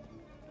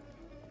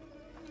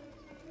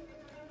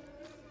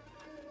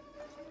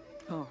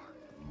 Oh.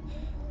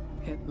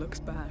 It looks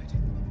bad.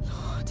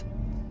 Lord.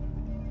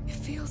 It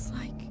feels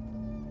like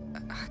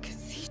a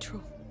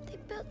cathedral. They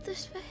built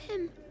this for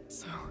him.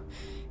 So,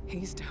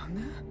 he's down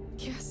there?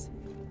 Yes.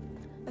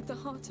 At the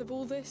heart of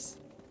all this.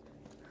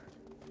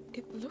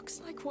 It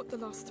looks like what the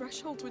last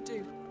threshold would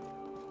do.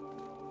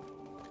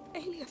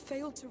 Aelia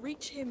failed to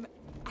reach him,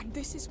 and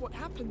this is what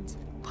happened.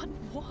 But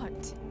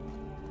what?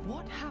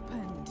 What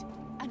happened?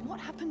 And what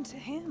happened to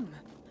him?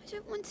 I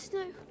don't want to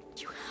know.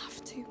 You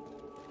have to.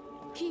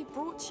 He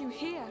brought you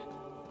here.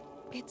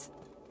 It's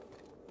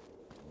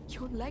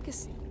your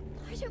legacy.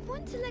 I don't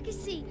want a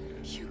legacy.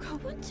 Hugo,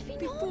 I want to be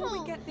before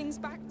normal. we get things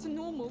back to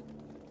normal,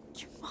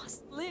 you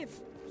must live.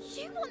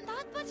 You want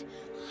that, but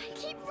I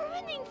keep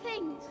ruining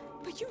things.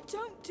 But you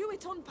don't do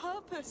it on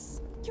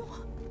purpose.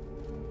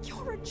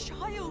 You're a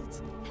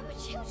child. There were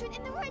children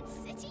in the Red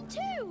City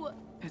too.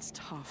 It's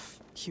tough,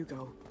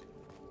 Hugo.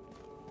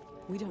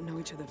 We don't know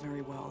each other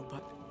very well,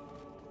 but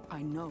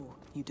I know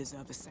you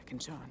deserve a second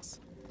chance.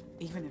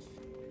 Even if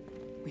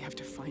we have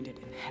to find it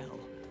in hell.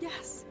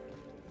 Yes.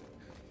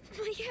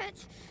 My head.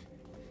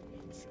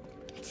 It's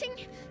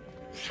getting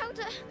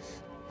louder.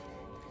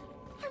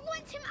 I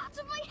want him out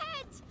of my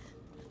head.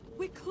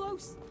 We're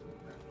close.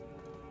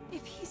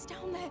 If he's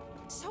down there,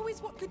 so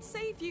is what could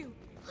save you.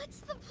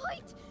 What's the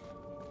point?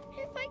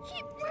 If I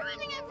keep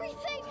ruining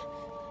everything.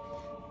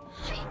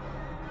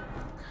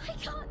 I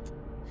can't.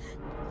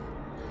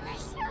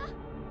 Amicia.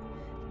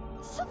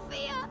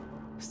 Sophia.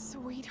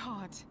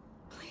 Sweetheart.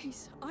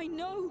 Please, I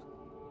know.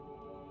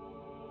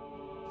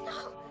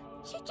 No,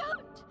 you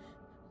don't.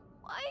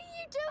 Why are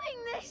you doing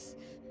this?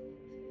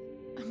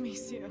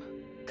 Amicia.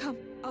 Come,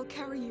 I'll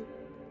carry you.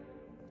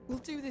 We'll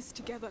do this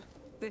together.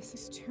 This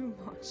is too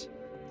much.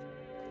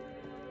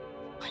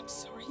 I'm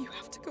sorry you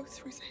have to go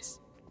through this.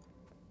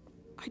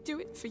 I do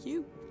it for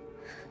you.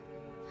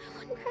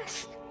 I want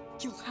rest.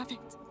 You'll have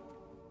it.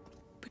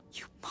 But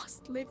you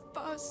must live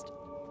first.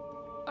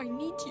 I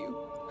need you.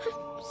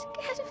 I'm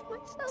scared of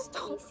myself,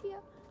 Stop. Amicia.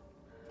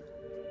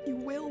 You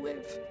will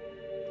live.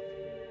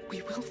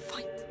 We will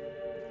fight.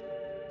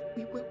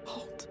 We will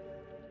hold.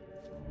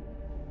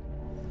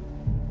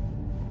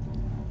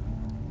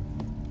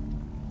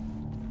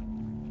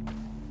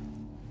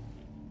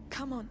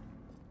 Come on.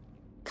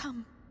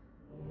 Come.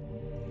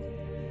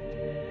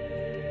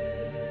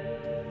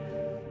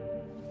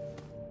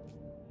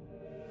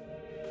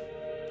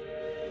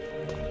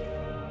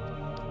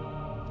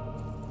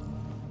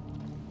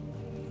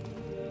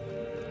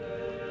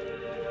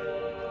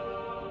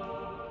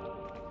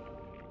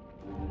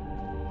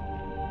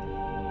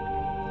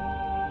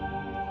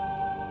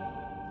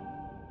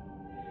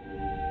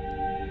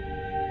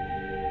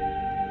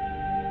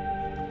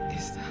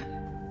 Is that...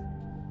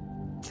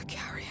 The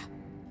carrier.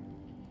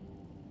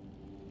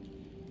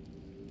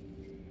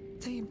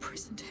 They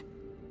imprisoned him.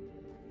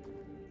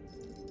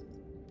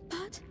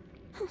 But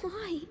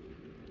why?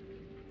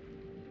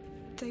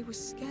 They were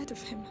scared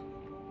of him,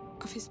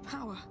 of his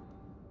power.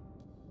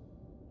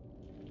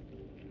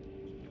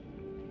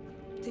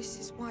 This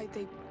is why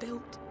they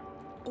built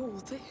all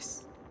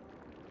this.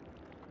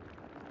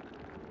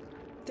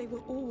 They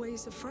were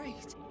always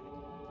afraid.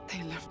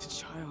 They left a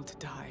child to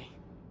die.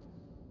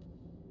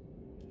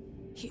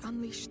 He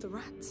unleashed the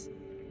rats.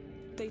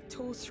 They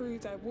tore through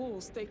their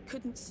walls. They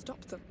couldn't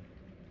stop them.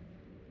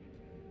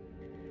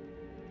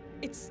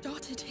 It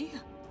started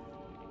here.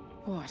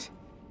 What?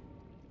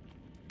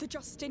 The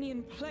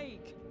Justinian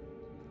plague.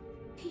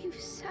 He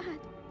was sad.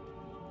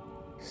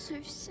 So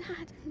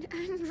sad and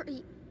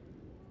angry.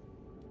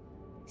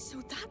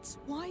 So that's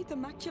why the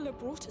macula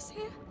brought us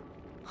here?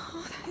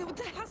 Oh,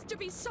 there has to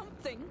be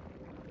something.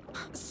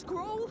 A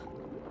scroll?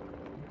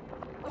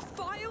 A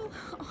file?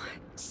 Oh,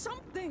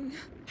 something.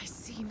 I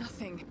see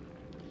nothing.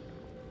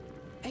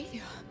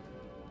 Aelia.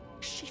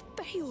 She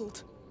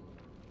failed.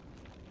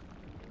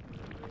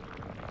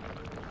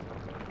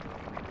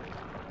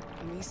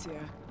 Amicia.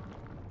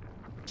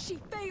 She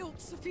failed,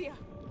 Sophia.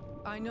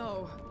 I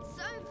know. It's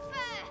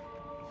unfair.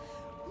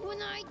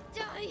 When I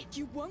die,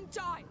 You won't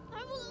die.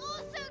 I will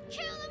also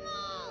kill them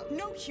all.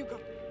 No, Hugo.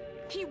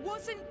 He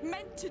wasn't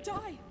meant to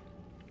die.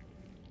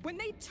 When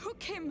they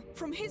took him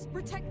from his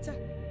protector,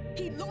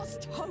 he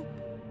lost hope.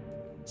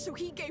 So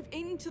he gave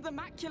in to the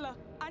macula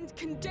and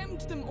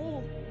condemned them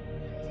all.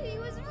 He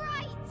was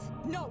right.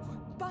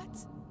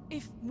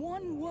 If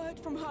one word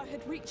from her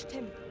had reached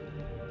him,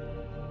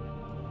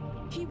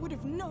 he would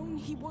have known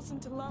he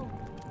wasn't alone.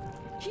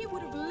 He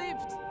would have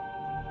lived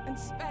and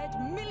spared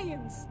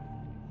millions.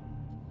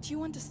 Do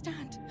you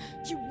understand?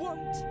 You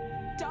won't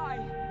die.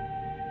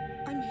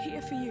 I'm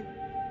here for you,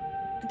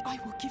 and I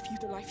will give you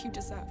the life you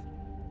deserve.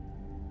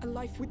 A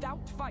life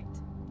without fight.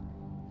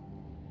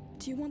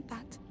 Do you want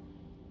that?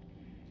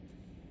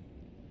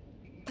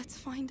 Let's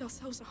find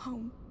ourselves a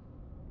home.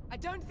 I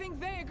don't think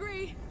they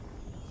agree.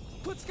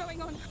 What's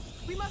going on?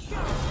 We must go!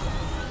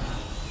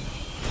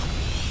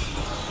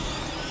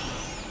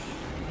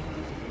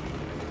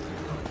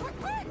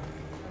 Quick!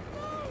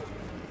 No!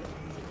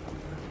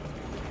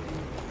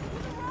 To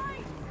the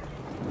right!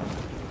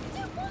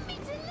 You don't want me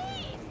to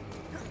leave!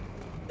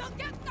 They'll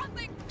get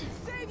nothing!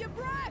 Save your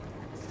breath!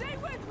 Stay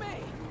with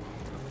me!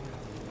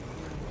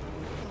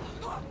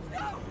 Oh,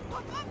 no!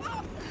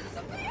 Up!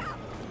 Sophia!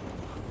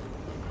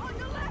 On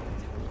your left!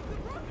 The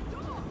broken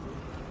door!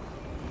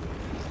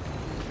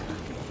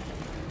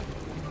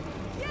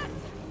 Yes!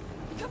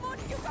 Come on,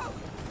 Hugo!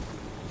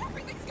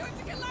 Everything's going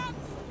to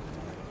collapse!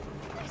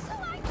 They're so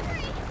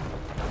angry!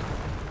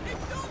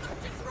 Ignore them!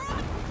 Just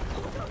run! Oh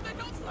no, they're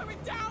not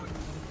slowing down!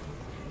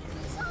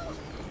 So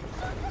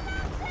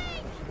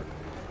collapsing!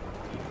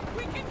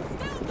 We can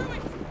still do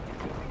it!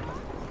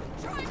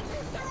 Try and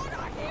shoot! They're on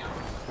our heels!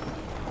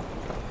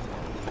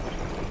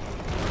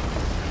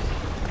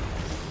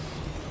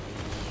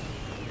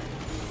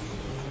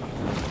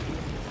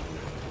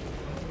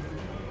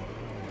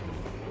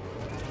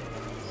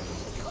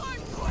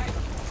 Climb quick!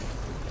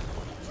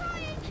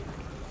 Trying!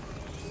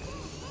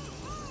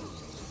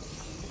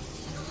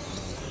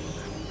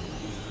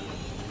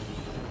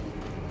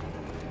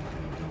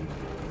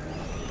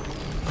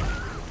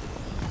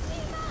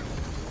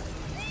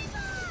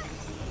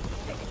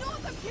 Ignore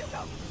them,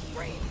 Hugo!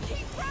 Breathe!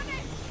 Keep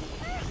running!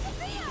 There's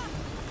Sophia!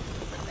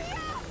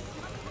 Sophia!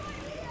 I'm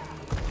right here!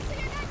 See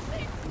an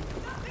exit!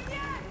 Nothing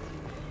yet!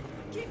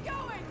 Keep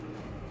going!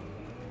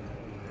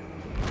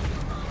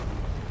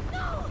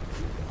 No!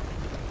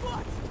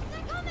 What?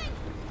 They're coming!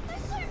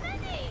 There's so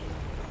many!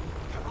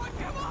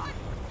 Come on!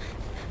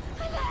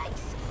 My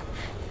legs!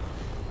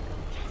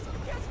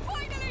 Yes,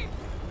 finally!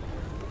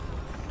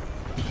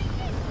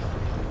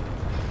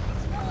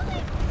 It's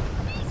falling!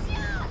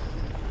 Misha!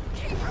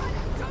 Keep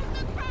running! Don't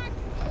look back!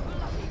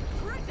 Bloody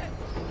British!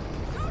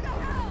 Go to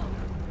hell!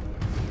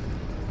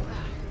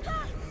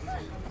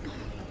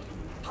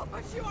 I'll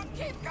push you up!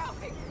 Keep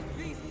going!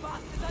 These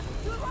bastards are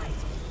to the right!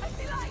 I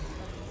see light!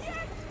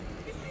 Yes!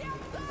 It's the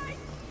outside!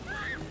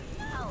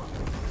 No!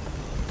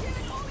 Give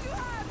it all you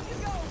have,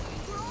 Hugo!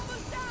 We're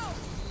almost down!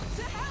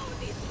 To hell with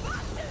these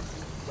bastards!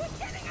 We're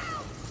getting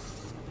out!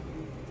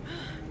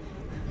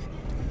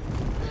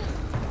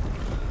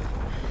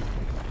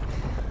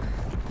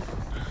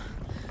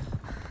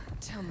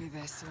 Tell me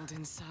they're sealed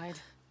inside.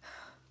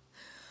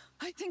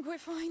 I think we're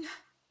fine.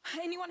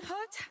 Anyone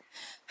hurt?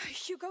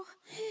 Hugo?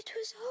 It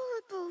was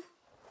horrible.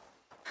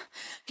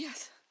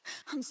 Yes.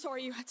 I'm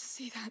sorry you had to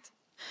see that.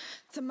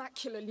 The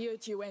macula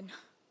lured you in.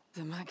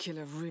 The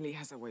macula really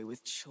has a way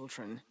with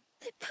children.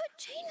 They put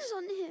chains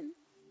on him.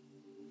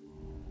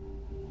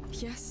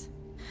 Yes,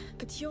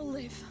 but you'll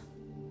live.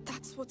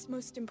 That's what's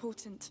most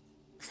important.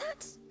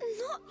 That's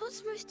not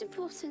what's most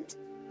important.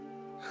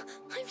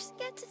 I'm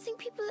scared to think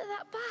people are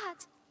that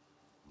bad.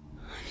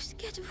 I'm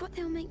scared of what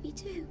they'll make me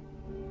do.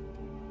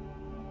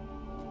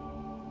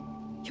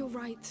 You're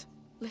right.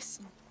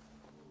 Listen.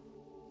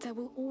 There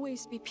will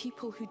always be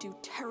people who do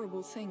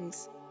terrible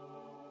things.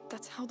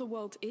 That's how the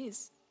world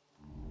is.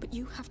 But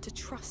you have to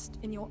trust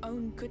in your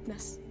own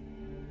goodness.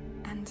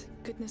 And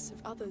goodness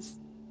of others.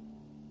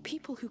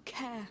 People who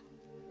care.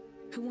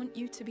 Who want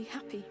you to be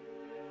happy.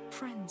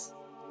 Friends.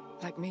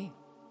 Like me.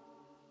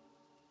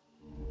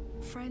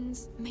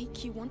 Friends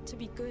make you want to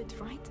be good,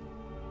 right?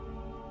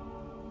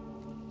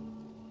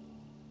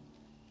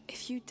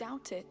 If you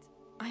doubt it,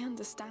 I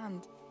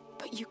understand.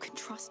 But you can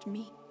trust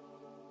me.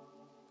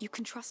 You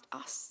can trust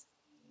us.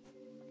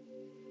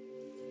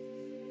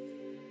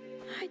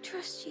 I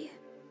trust you.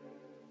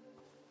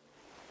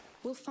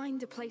 We'll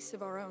find a place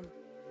of our own.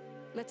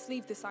 Let's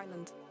leave this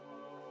island.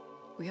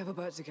 We have a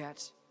boat to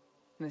catch,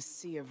 and a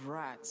sea of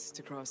rats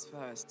to cross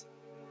first.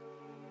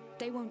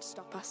 They won't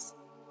stop us.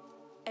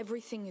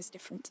 Everything is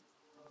different.